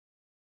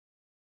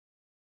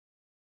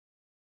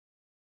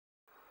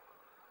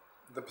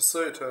the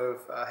pursuit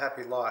of a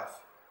happy life.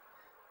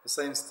 It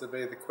seems to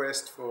be the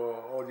quest for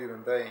all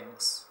human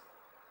beings.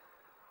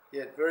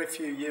 Yet very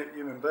few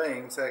human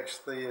beings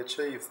actually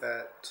achieve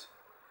that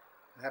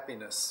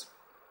happiness.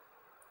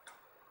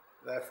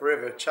 They're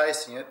forever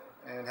chasing it,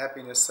 and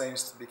happiness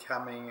seems to be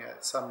coming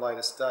at some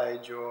later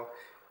stage, or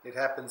it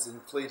happens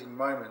in fleeting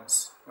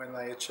moments when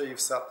they achieve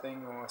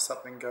something or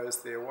something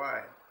goes their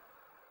way.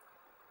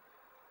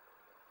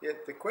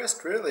 Yet the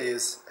quest really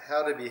is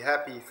how to be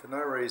happy for no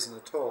reason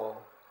at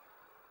all.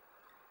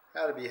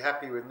 How to be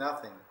happy with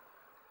nothing.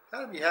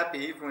 How to be happy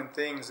even when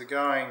things are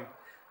going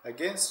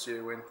against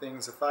you, when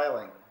things are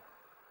failing.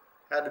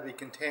 How to be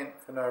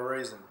content for no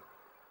reason.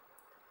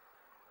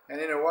 And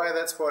in a way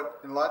that's what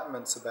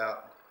Enlightenment's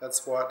about.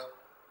 That's what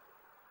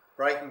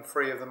breaking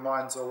free of the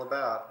mind's all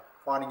about.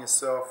 Finding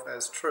yourself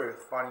as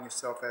truth, finding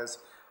yourself as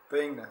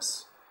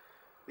beingness.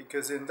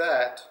 Because in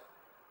that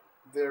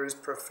there is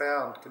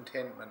profound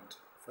contentment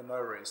for no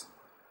reason.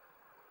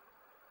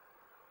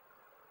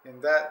 In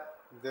that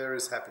there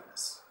is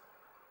happiness,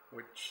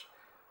 which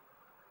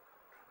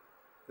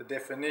the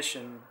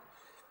definition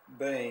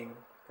being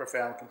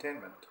profound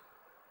contentment.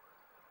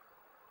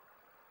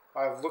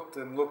 I've looked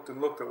and looked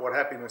and looked at what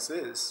happiness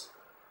is,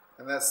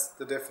 and that's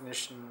the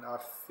definition I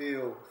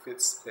feel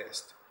fits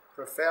best.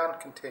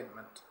 Profound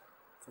contentment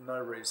for no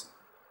reason.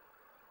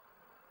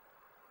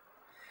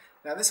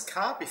 Now this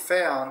can't be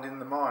found in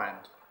the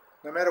mind.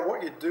 No matter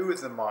what you do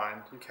with the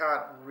mind, you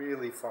can't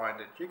really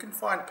find it. You can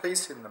find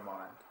peace in the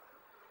mind.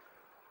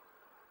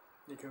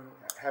 You can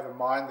have a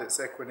mind that's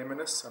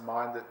equanimous, a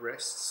mind that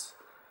rests.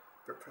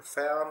 But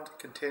profound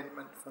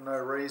contentment for no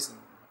reason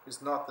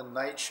is not the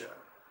nature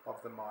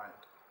of the mind.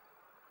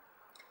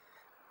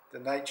 The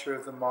nature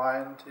of the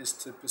mind is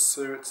to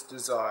pursue its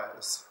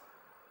desires,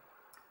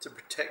 to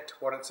protect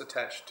what it's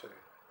attached to,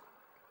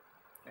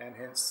 and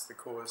hence the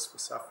cause for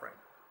suffering.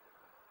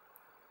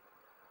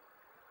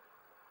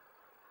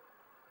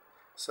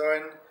 So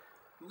in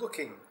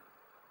looking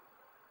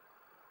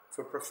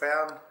for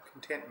profound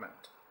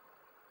contentment,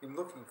 in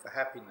looking for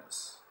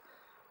happiness,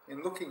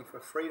 in looking for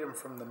freedom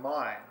from the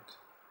mind,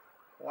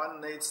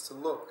 one needs to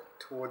look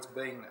towards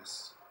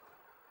beingness.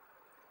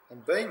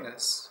 And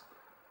beingness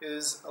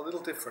is a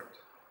little different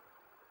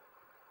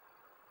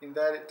in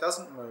that it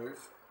doesn't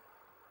move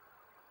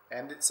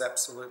and it's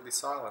absolutely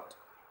silent.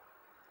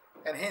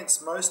 And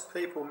hence most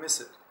people miss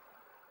it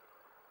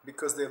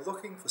because they're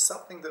looking for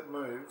something that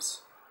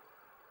moves,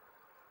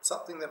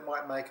 something that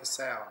might make a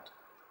sound.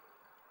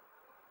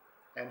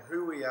 And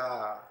who we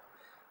are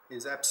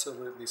is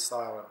absolutely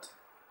silent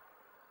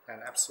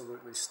and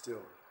absolutely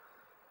still,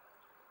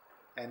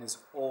 and is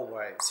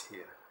always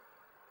here.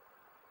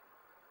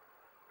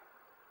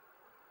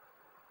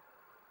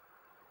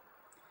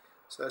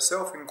 So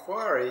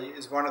self-inquiry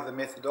is one of the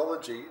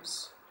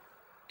methodologies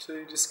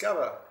to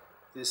discover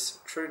this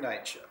true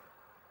nature,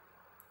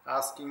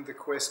 asking the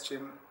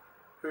question,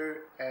 who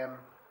am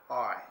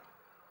I?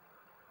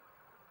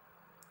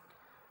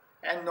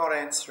 And not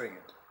answering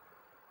it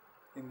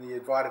in the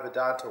Advaita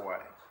Vedanta way.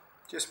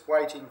 Just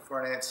waiting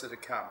for an answer to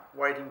come,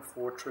 waiting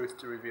for truth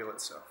to reveal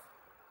itself.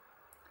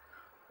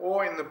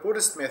 Or in the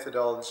Buddhist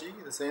methodology,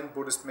 the Zen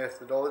Buddhist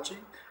methodology,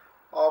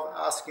 of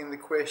asking the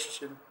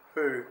question,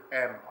 who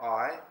am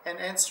I, and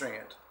answering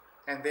it,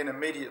 and then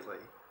immediately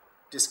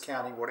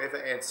discounting whatever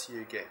answer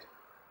you get.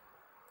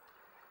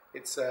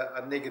 It's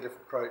a negative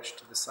approach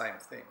to the same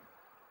thing.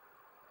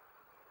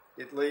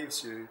 It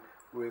leaves you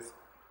with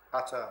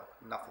utter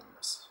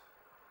nothingness,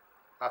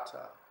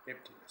 utter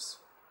emptiness,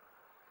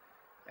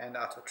 and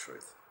utter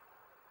truth.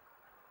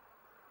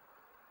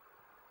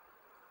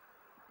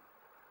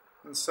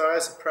 And so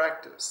as a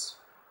practice,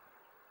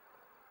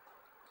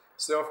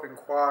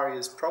 self-inquiry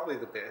is probably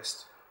the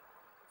best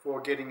for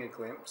getting a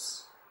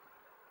glimpse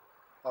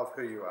of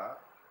who you are.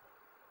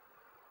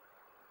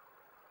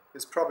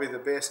 It's probably the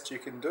best you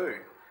can do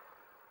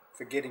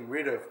for getting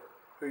rid of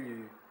who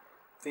you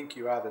think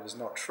you are that is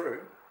not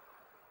true.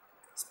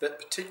 But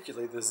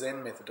particularly the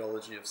Zen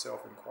methodology of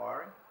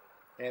self-inquiry,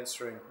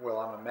 answering, well,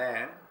 I'm a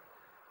man,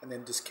 and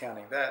then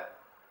discounting that,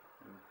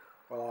 and,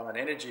 well, I'm an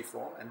energy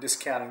form, and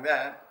discounting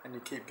that, and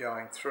you keep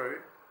going through.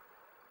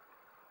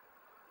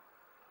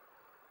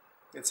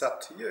 It's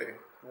up to you.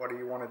 What do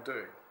you want to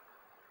do?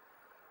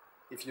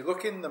 If you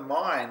look in the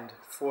mind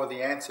for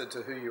the answer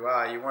to who you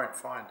are, you won't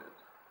find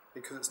it,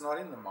 because it's not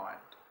in the mind.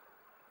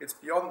 It's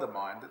beyond the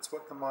mind. It's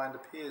what the mind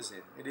appears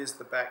in. It is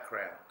the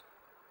background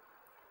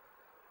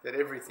that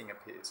everything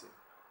appears in,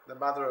 the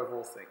mother of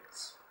all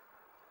things.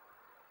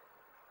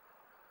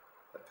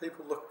 But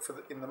people look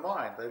for in the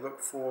mind. They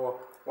look for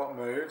what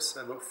moves.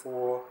 They look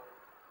for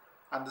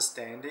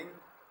understanding.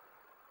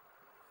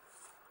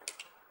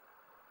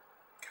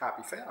 Can't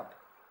be found.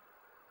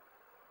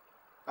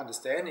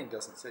 Understanding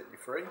doesn't set you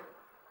free.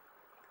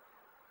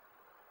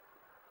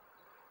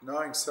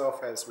 Knowing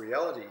self as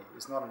reality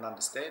is not an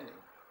understanding.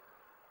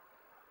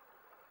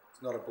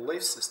 It's not a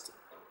belief system.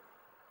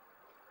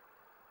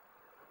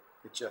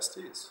 It just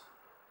is.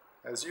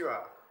 As you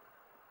are.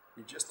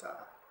 You just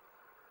are.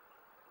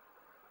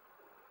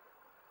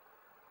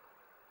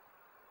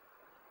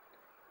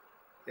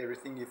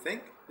 Everything you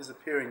think is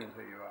appearing in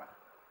who you are.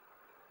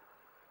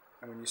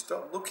 And when you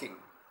stop looking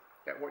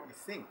at what you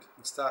think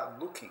and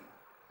start looking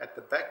at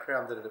the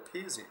background that it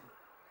appears in,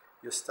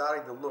 you're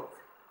starting to look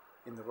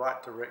in the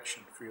right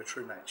direction for your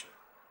true nature.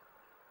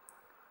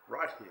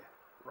 Right here,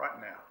 right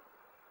now,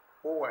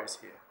 always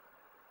here,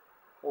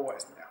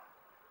 always now.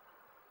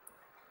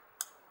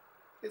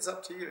 It's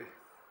up to you.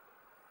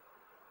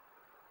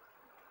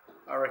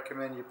 I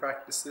recommend you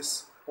practice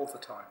this all the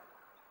time.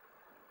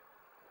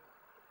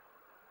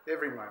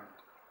 Every moment.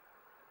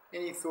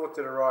 Any thought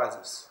that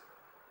arises,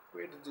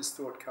 where did this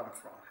thought come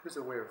from? Who's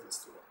aware of this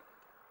thought?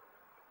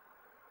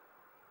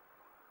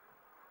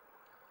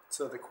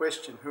 So the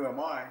question, who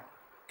am I,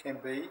 can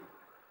be,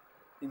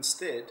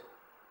 instead,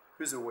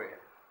 who's aware?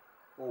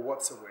 Or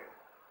what's aware?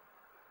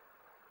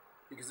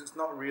 Because it's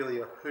not really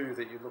a who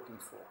that you're looking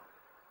for.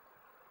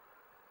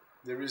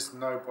 There is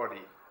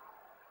nobody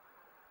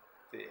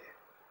there.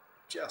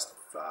 Just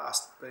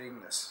vast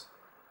beingness.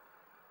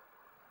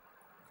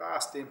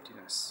 Vast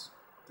emptiness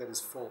that is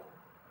full.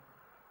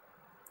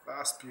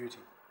 Vast beauty.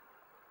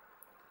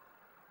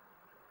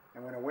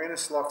 And when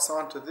awareness locks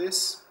onto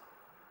this,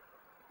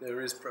 there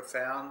is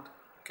profound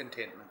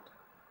contentment.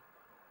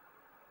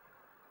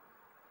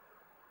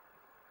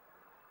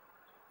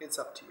 It's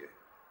up to you.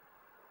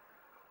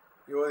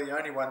 You're the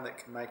only one that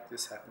can make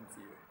this happen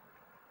for you.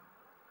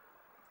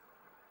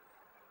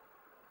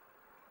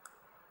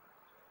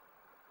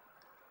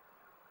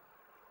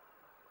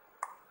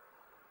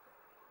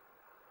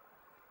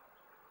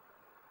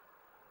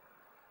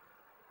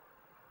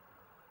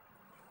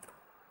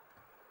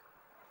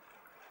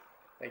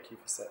 Thank you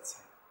for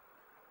Satsang.